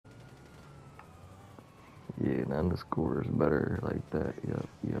Yeah, now the score is better like that. Yep,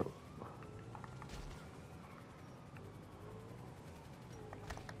 yep.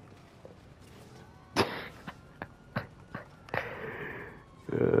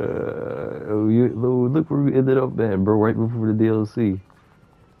 Look where we ended up at, bro, right before the DLC.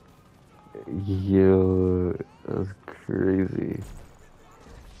 Yo, that's crazy.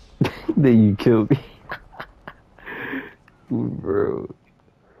 Then you killed me, bro.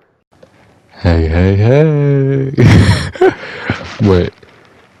 Hey, hey, hey. But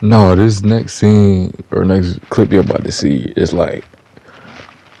no, this next scene or next clip you're about to see is like,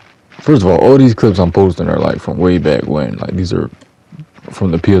 first of all these clips I'm posting are like from way back when. Like these are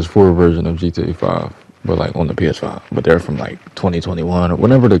from the PS4 version of GTA 5, but like on the PS5. But they're from like 2021 or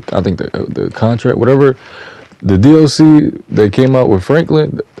whenever I think the contract, whatever the DLC that came out with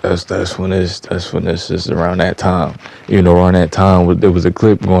Franklin. That's when this is around that time. Around that time there was a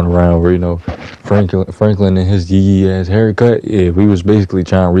clip going around where Franklin and his yee ass haircut. Yeah, we was basically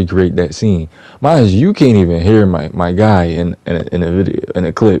trying to recreate that scene. Mind you can't even hear my guy in a video in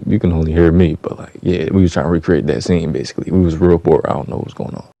a clip. You can only hear me, but like yeah, we was trying to recreate that scene. Basically, we was real bored. I don't know what's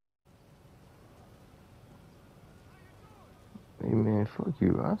going on. Hey man, fuck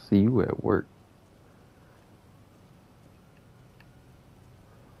you. I see you at work.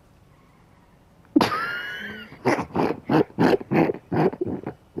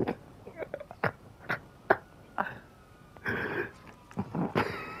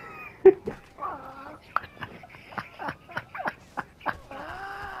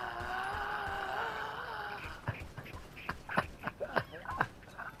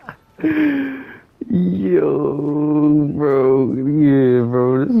 Yo, bro. Yeah,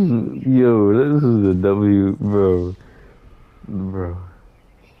 bro. This is a W, bro. Bro.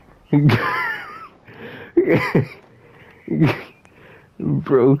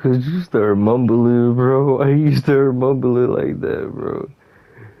 Bro, cause you start mumbling, bro. Why you start mumbling like that, bro?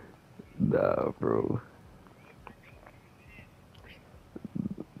 Nah, bro.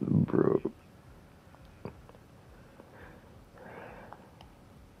 Bro.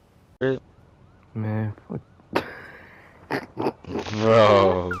 Man, fuck.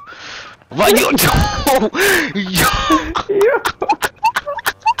 Bro. Why you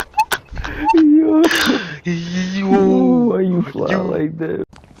Yo, yo, why you fly yo. like that?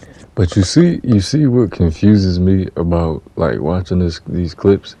 But you see what confuses me about like watching these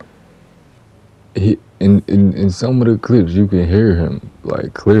clips. In some of the clips you can hear him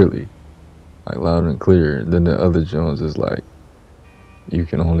like clearly, like loud and clear. Then the other Jones is like you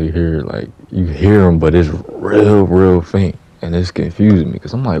can only hear like you hear him, but it's real faint, and it's confusing me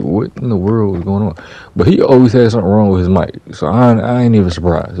because I'm like, what in the world is going on? But he always had something wrong with his mic, so I ain't even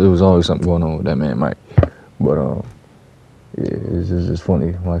surprised. There was always something going on with that man mic. But yeah, it's just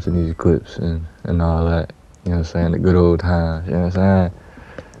funny watching these clips and all that. You know what I'm saying? The good old times. You know what I'm saying?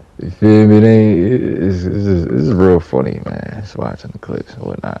 You feel me? It's real funny, man. Just watching the clips and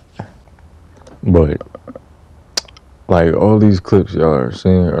whatnot. But like all these clips y'all are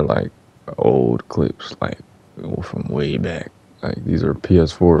seeing are like old clips, like from way back. Like these are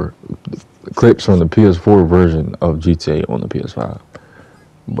PS4 clips from the PS4 version of GTA on the PS5.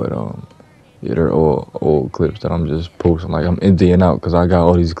 But yeah, they're all old clips that I'm just posting. Like I'm emptying out because I got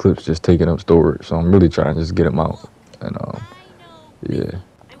all these clips just taking up storage. So I'm really trying to just get them out. And yeah.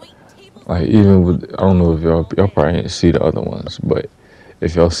 Like even with, I don't know if y'all probably didn't see the other ones, but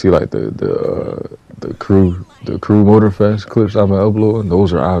if y'all see like the crew Motorfest clips I've been uploading,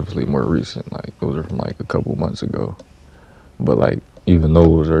 those are obviously more recent. Like those are from like a couple months ago. But like even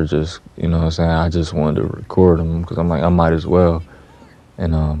those are just, you know what I'm saying, I just wanted to record them because I'm like I might as well.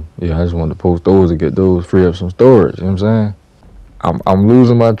 And yeah, I just wanted to post those to get those, free up some storage. You know what I'm saying? I'm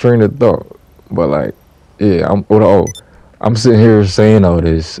losing my train of thought, but like yeah, I'm sitting here saying all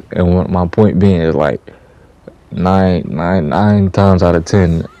this, and my point being is like nine times out of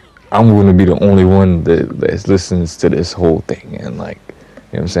 10, I'm going to be the only one that listens to this whole thing and like, you know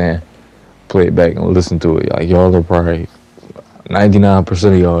what I'm saying, play it back and listen to it. Like y'all are probably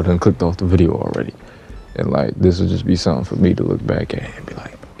 99% of y'all done clicked off the video already, and like this will just be something for me to look back at and be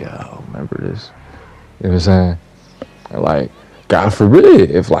like, yo, remember this? You know what I'm saying? And like, God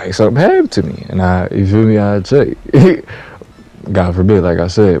forbid if like something happened to me and you feel me, I'd check. God forbid, like I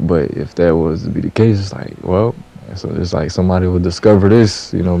said, but if that was to be the case, it's like, well, so it's like somebody would discover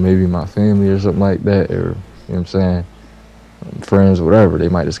this, you know, maybe my family or something like that, or, you know what I'm saying, friends, whatever, they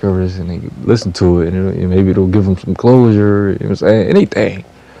might discover this and they listen to it, and maybe it'll give them some closure, you know what I'm saying, anything.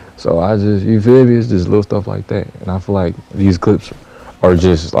 So I just, you feel me, it's just little stuff like that, and I feel like these clips are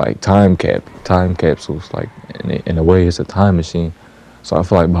just like time capsules, like in a way it's a time machine. So I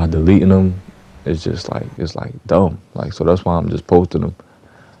feel like by deleting them it's just like it's like dumb. Like so that's why I'm just posting them.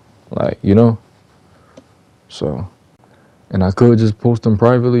 Like, you know? So and I could just post them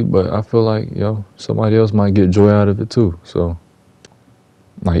privately, but I feel like, yo, somebody else might get joy out of it too. So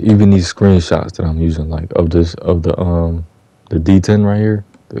like even these screenshots that I'm using, like of the D10 right here,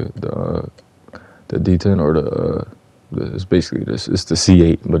 the D10 or it's basically this. It's the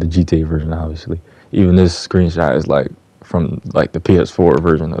C8, but the GTA version, obviously. Even this screenshot is like from like the PS4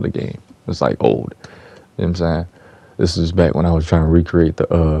 version of the game. It's like old. You know what I'm saying? This is back when I was trying to recreate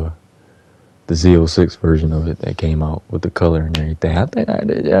the Z06 version of it that came out with the color and everything. I think I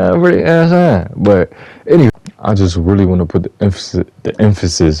did, yeah, pretty ass. But anyway, I just really want to put the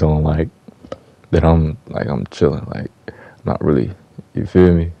emphasis on like that I'm chilling. Like not really. You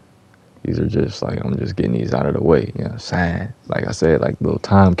feel me? These are just like I'm just getting these out of the way. You know what I'm saying? Like I said, like little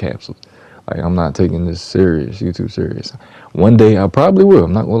time capsules. Like I'm not taking this serious, YouTube serious. One day I probably will.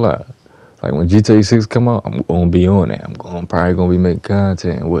 I'm not gonna lie. Like when GTA 6 come out, I'm gonna be on that. Probably gonna be making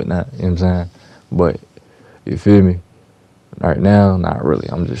content and whatnot. You know what I'm saying? But you feel me? Right now, not really.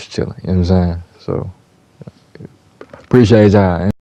 I'm just chilling. You know what I'm saying? So appreciate y'all.